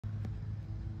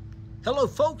Hello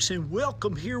folks, and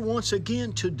welcome here once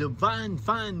again to Divine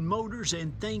Fine Motors,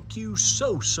 and thank you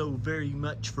so very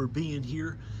much for being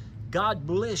here. God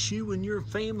bless you and your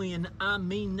family, and I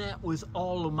mean that with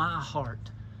all of my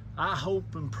heart. I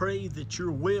hope and pray that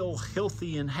you're well,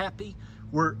 healthy, and happy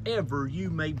wherever you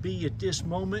may be at this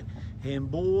moment. And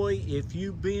boy, if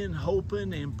you've been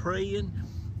hoping and praying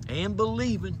and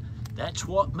believing, that's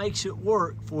what makes it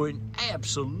work for an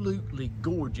absolutely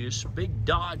gorgeous big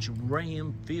Dodge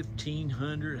Ram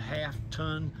 1500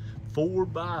 half-ton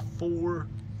 4x4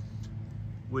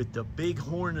 with the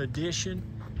Bighorn edition.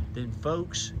 Then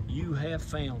folks, you have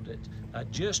found it. I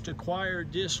just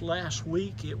acquired this last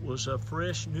week. It was a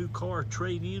fresh new car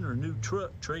trade-in or new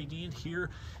truck trade-in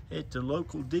here at the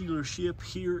local dealership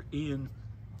here in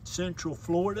Central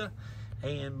Florida.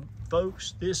 And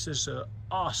folks, this is an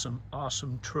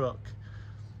awesome truck.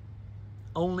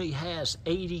 Only has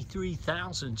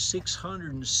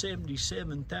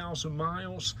 83,677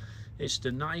 miles. It's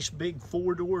the nice big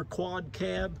four-door quad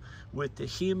cab with the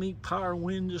Hemi power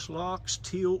windows, locks,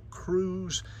 tilt,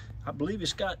 cruise. I believe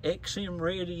it's got XM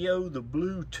radio, the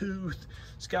Bluetooth.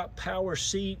 It's got power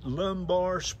seat,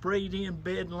 lumbar, sprayed in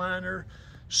bed liner.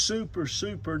 Super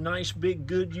nice big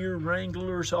Goodyear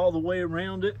Wranglers all the way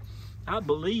around it. I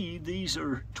believe these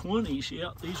are 20s.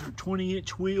 Yeah, these are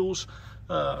 20-inch wheels.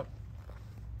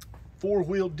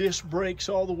 Four-wheel disc brakes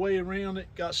all the way around it.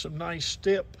 Got some nice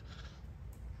step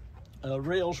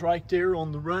rails right there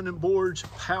on the running boards.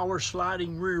 Power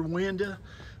sliding rear window.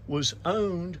 Was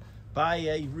owned by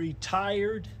a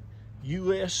retired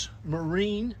U.S.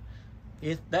 Marine.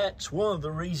 That's one of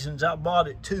the reasons I bought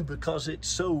it too, because it's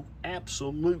so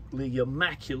absolutely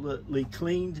immaculately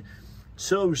cleaned.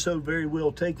 So very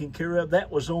well taken care of. That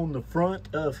was on the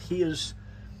front of his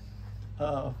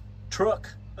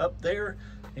truck up there,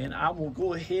 and I will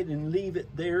go ahead and leave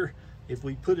it there. If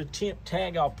we put a temp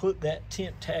tag, I'll put that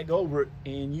temp tag over it,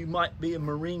 and you might be a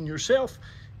Marine yourself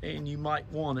and you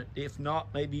might want it. If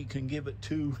not, maybe you can give it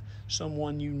to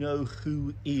someone you know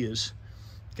who is.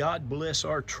 God bless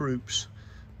our troops.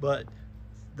 But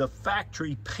the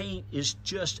factory paint is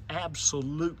just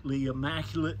absolutely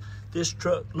immaculate. This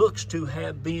truck looks to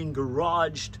have been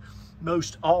garaged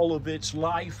most all of its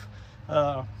life.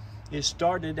 It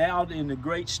started out in the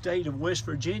great state of West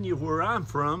Virginia, where I'm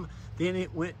from. Then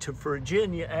it went to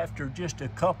Virginia after just a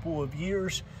couple of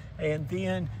years, and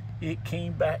then it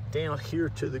came back down here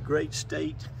to the great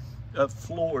state of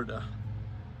Florida.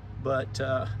 But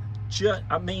I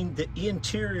mean, the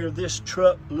interior of this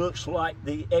truck looks like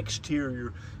the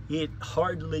exterior. It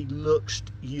hardly looks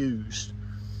used.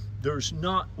 There's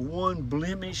not one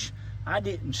blemish. I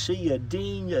didn't see a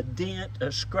ding, a dent,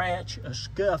 a scratch, a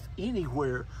scuff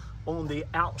anywhere on the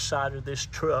outside of this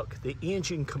truck. The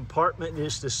engine compartment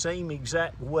is the same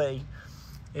exact way.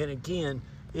 And again,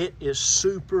 it is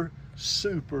super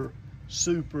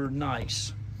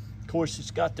nice. Of course,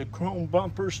 it's got the chrome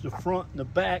bumpers, the front and the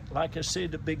back. Like I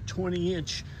said, the big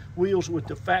 20-inch wheels with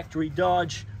the factory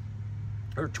Dodge,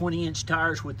 or 20-inch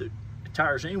tires with the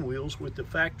tires and wheels with the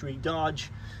factory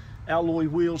Dodge alloy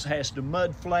wheels. Has the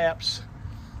mud flaps.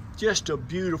 Just a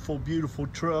beautiful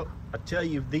truck. I tell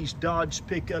you, these Dodge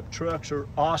pickup trucks are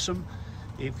awesome.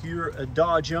 If you're a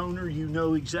Dodge owner, you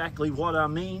know exactly what I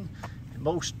mean.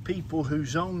 Most people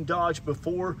who's owned Dodge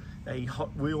before, they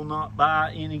will not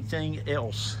buy anything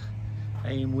else.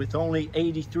 And with only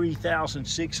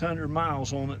 83,600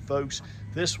 miles on it, folks,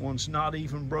 this one's not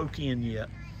even broke in yet.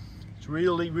 It's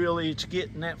really, it's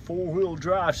getting that four-wheel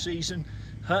drive season,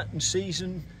 hunting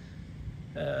season.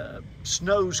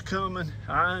 Snow's coming.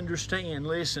 I understand.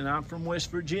 Listen, I'm from West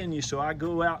Virginia, so I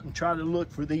go out and try to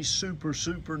look for these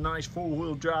super nice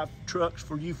four-wheel drive trucks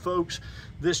for you folks.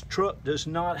 This truck does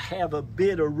not have a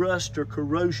bit of rust or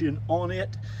corrosion on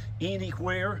it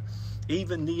anywhere.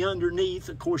 Even the underneath,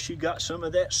 of course, you got some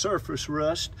of that surface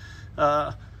rust,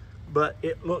 but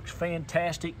it looks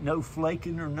fantastic. No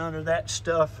flaking or none of that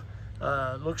stuff.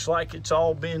 Looks like it's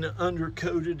all been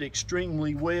undercoated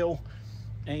extremely well.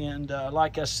 And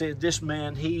like I said, this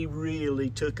man, he really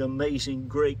took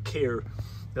great care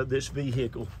of this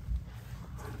vehicle.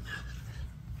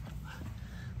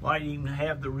 Might even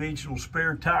have the original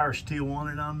spare tire still on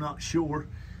it, I'm not sure.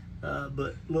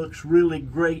 But looks really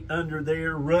great under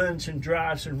there. Runs and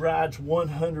drives and rides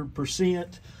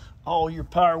 100%. All your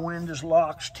power windows,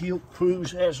 locks, tilt,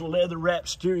 cruise. Has a leather wrapped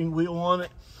steering wheel on it.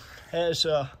 Has,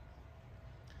 I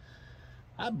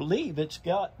believe it's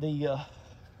got the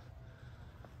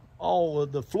all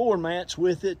of the floor mats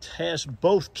with it. Has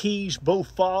both keys,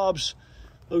 both fobs.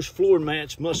 Those floor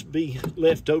mats must be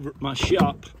left over at my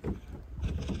shop.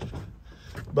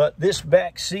 But this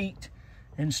back seat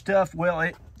and stuff,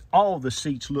 well, all the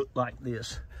seats look like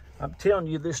this. I'm telling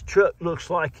you, this truck looks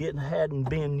like it hadn't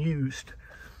been used.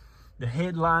 The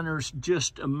headliner's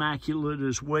just immaculate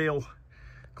as well.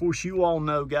 Of course, you all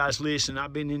know, guys, listen,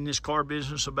 I've been in this car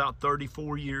business about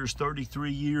 34 years,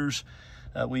 33 years.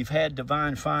 We've had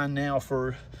Divine Find now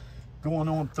for going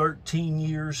on 13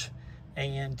 years.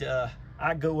 And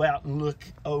I go out and look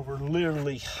over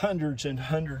literally hundreds and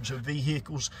hundreds of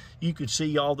vehicles. You could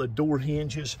see all the door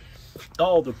hinges,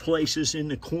 all the places in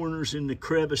the corners, in the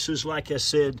crevices. Like I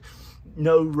said,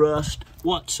 no rust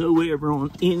whatsoever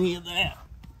on any of that.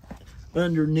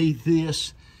 Underneath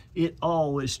this, it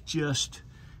all is just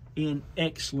in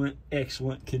excellent,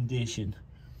 excellent condition.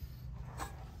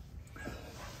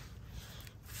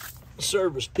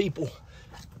 Service people,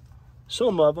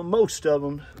 some of them, most of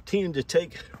them, tend to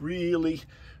take really,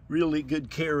 really good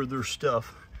care of their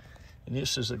stuff. And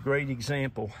this is a great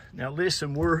example. Now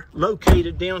listen, we're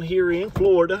located down here in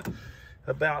Florida,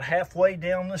 about halfway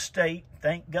down the state.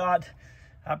 Thank God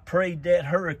I prayed that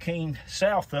hurricane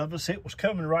south of us. It was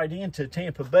coming right into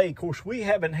Tampa Bay. Of course, we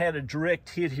haven't had a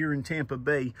direct hit here in Tampa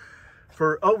Bay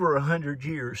for over 100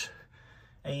 years.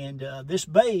 And this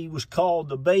bay was called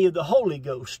the Bay of the Holy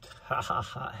Ghost. Ha ha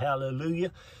ha,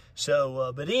 hallelujah.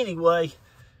 So, but anyway,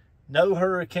 no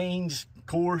hurricanes, of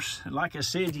course. And like I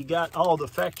said, you got all the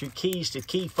factory keys to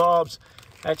key fobs.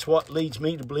 That's what leads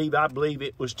me to believe. I believe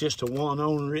it was just a one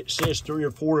owner. It says 3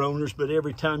 or 4 owners, but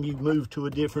every time you move to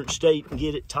a different state and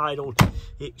get it titled,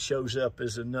 it shows up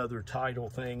as another title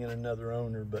thing and another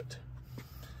owner. But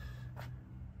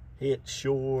it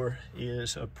sure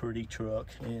is a pretty truck.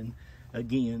 And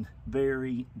again,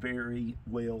 very, very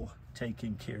well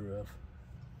taken care of.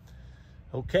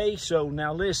 Okay, so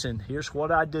now listen, here's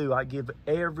what I do. I give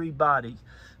everybody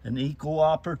an equal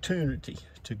opportunity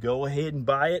to go ahead and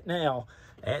buy it now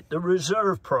at the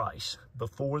reserve price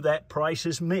before that price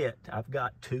is met. I've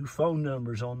got 2 phone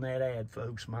numbers on that ad,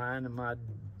 folks. Mine and my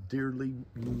dearly,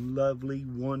 lovely,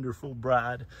 wonderful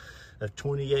bride of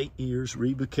 28 years,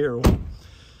 Reba Carroll.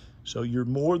 So you're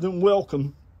more than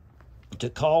welcome to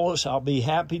call us. I'll be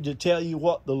happy to tell you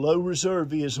what the low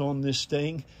reserve is on this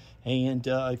thing. And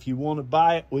if you want to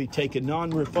buy it, we take a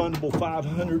non-refundable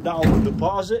 $500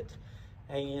 deposit,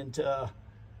 and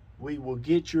we will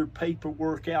get your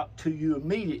paperwork out to you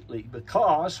immediately,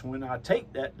 because when I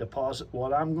take that deposit,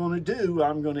 what I'm going to do,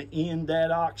 I'm going to end that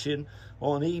auction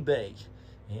on eBay.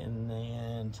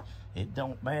 And it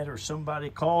don't matter. Somebody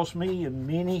calls me, and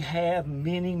many have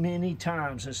many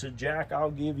times and said, Jack,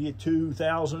 I'll give you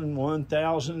 2,000,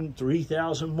 1,000,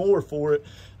 3,000 more for it.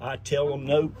 I tell them,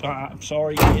 nope, I'm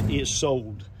sorry, it is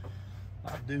sold.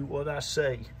 I do what I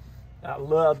say. I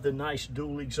love the nice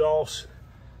dual exhaust.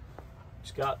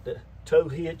 It's got the tow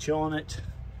hitch on it.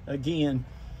 Again,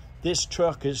 this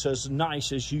truck is as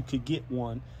nice as you could get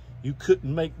one. You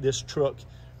couldn't make this truck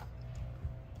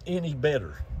any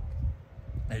better.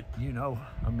 You know,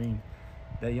 I mean,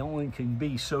 they only can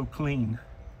be so clean,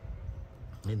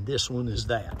 and this one is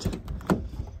that.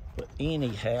 But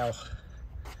anyhow,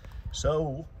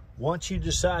 so once you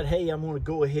decide, hey, I'm going to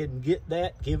go ahead and get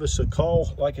that, give us a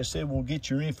call. Like I said, we'll get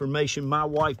your information. My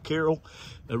wife, Carol,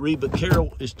 Reba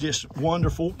Carroll, is just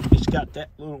wonderful. It's got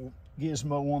that little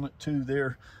gizmo on it too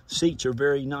there. Seats are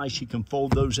very nice. You can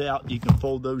fold those out. You can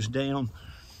fold those down.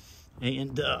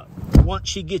 And once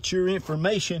she gets your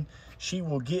information, she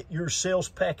will get your sales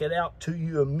packet out to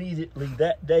you immediately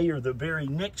that day or the very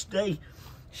next day.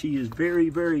 She is very,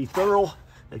 very thorough.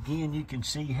 Again, you can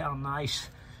see how nice,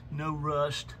 no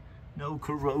rust, no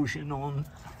corrosion on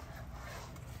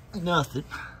nothing.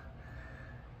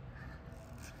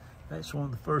 That's one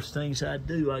of the first things I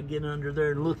do. I get under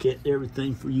there and look at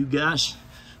everything for you guys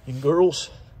and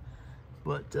girls.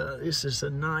 But this is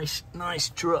a nice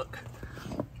truck.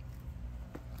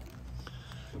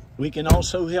 We can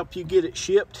also help you get it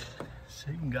shipped. So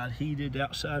you got heated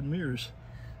outside mirrors.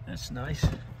 That's nice.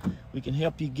 We can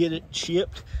help you get it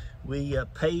shipped. We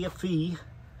pay a fee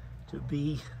to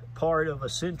be part of a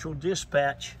central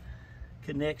dispatch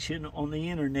connection on the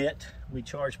internet. We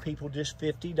charge people just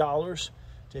 $50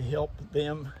 to help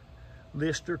them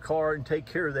list their car and take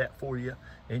care of that for you.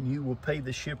 And you will pay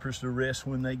the shippers the rest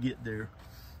when they get there.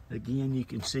 Again, you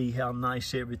can see how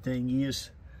nice everything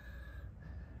is.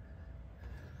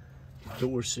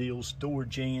 Door seals, door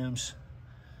jams,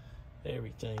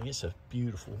 everything. It's a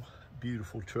beautiful,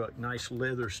 beautiful truck. Nice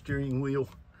leather steering wheel,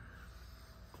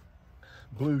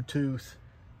 Bluetooth,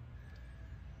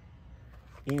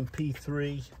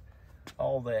 MP3,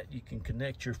 all that. You can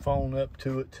connect your phone up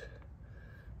to it.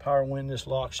 Power windows,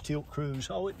 locks, tilt cruise.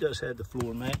 Oh, it does have the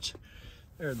floor mats.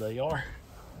 There they are.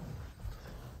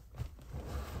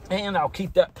 And I'll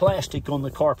keep that plastic on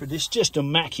the carpet. It's just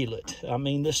immaculate. I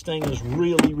mean, this thing is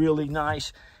really, really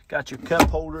nice. Got your cup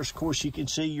holders. Of course, you can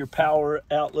see your power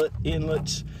outlet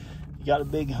inlets. You got a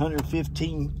big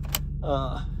 115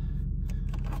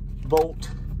 volt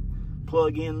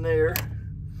plug in there.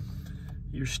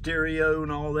 Your stereo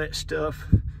and all that stuff.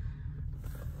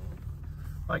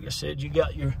 Like I said, you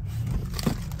got your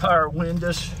power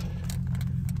windows.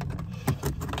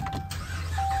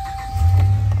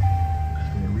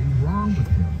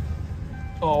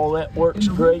 All that works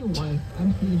great. I'm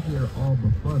sitting here all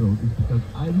befuddled is because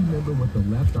I remember with the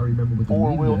left, I remember with the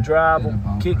four-wheel drive will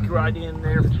kick right in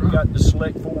there. You got the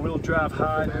select four-wheel drive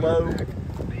high and low.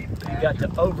 You got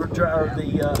the overdrive, the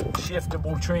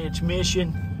shiftable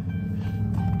transmission.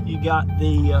 You got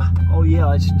the, oh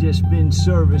yeah, it's just been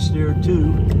serviced there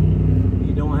too.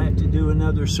 You don't have to do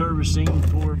another servicing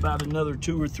for about another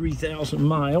 2,000 or 3,000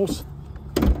 miles.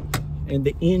 And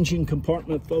the engine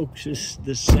compartment, folks, is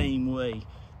the same way.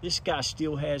 This guy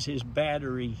still has his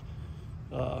battery,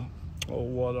 oh,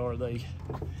 what are they?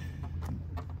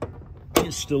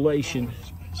 Installation,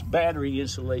 it's battery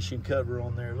installation cover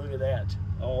on there. Look at that,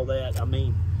 all that. I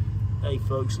mean, hey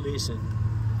folks, listen.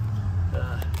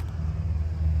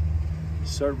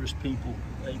 Service people,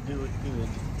 they do it good.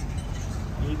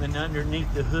 Even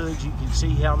underneath the hood, you can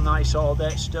see how nice all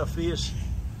that stuff is.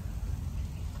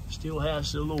 Still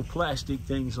has the little plastic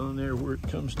things on there where it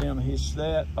comes down and hits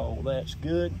that. Oh, that's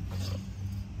good.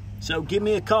 So give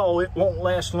me a call. It won't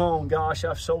last long. Gosh,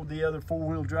 I've sold the other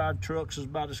four-wheel drive trucks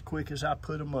about as quick as I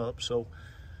put them up. So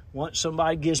once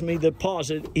somebody gives me the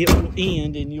deposit, it will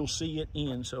end and you'll see it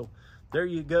end. So there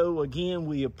you go. Again,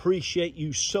 we appreciate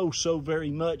you so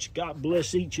very much. God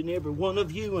bless each and every one of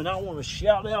you. And I want to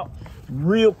shout out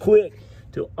real quick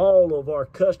to all of our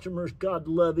customers. God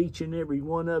love each and every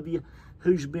one of you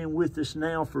who's been with us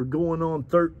now for going on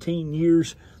 13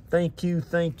 years. Thank you,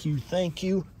 thank you, thank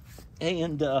you.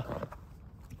 And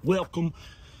welcome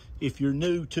if you're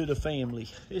new to the family.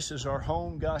 This is our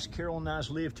home. Gosh, Carol and I's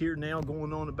lived here now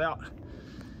going on about,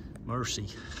 mercy,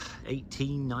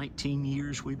 18, 19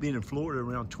 years. We've been in Florida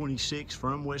around 26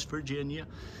 from West Virginia.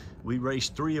 We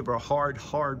raised 3 of our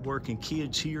hard-working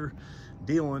kids here.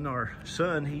 Dylan, our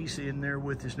son, he's in there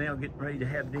with us now getting ready to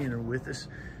have dinner with us.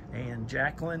 And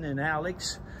Jacqueline and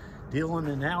Alex, Dylan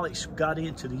and Alex got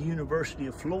into the University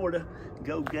of Florida.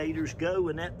 Go Gators go.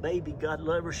 And that baby, God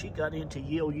love her, she got into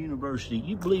Yale University.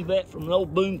 You believe that, from an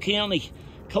old Boone County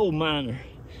coal miner?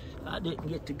 I didn't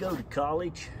get to go to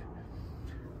college,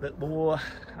 but boy,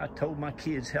 I told my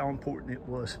kids how important it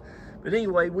was. But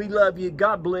anyway, we love you.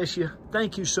 God bless you.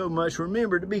 Thank you so much.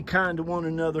 Remember to be kind to one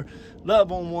another,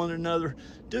 love on one another,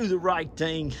 do the right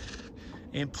thing.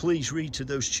 And please read to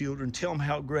those children. Tell them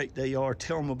how great they are.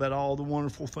 Tell them about all the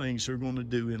wonderful things they're going to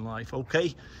do in life,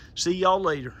 okay? See y'all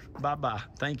later. Bye-bye.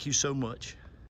 Thank you so much.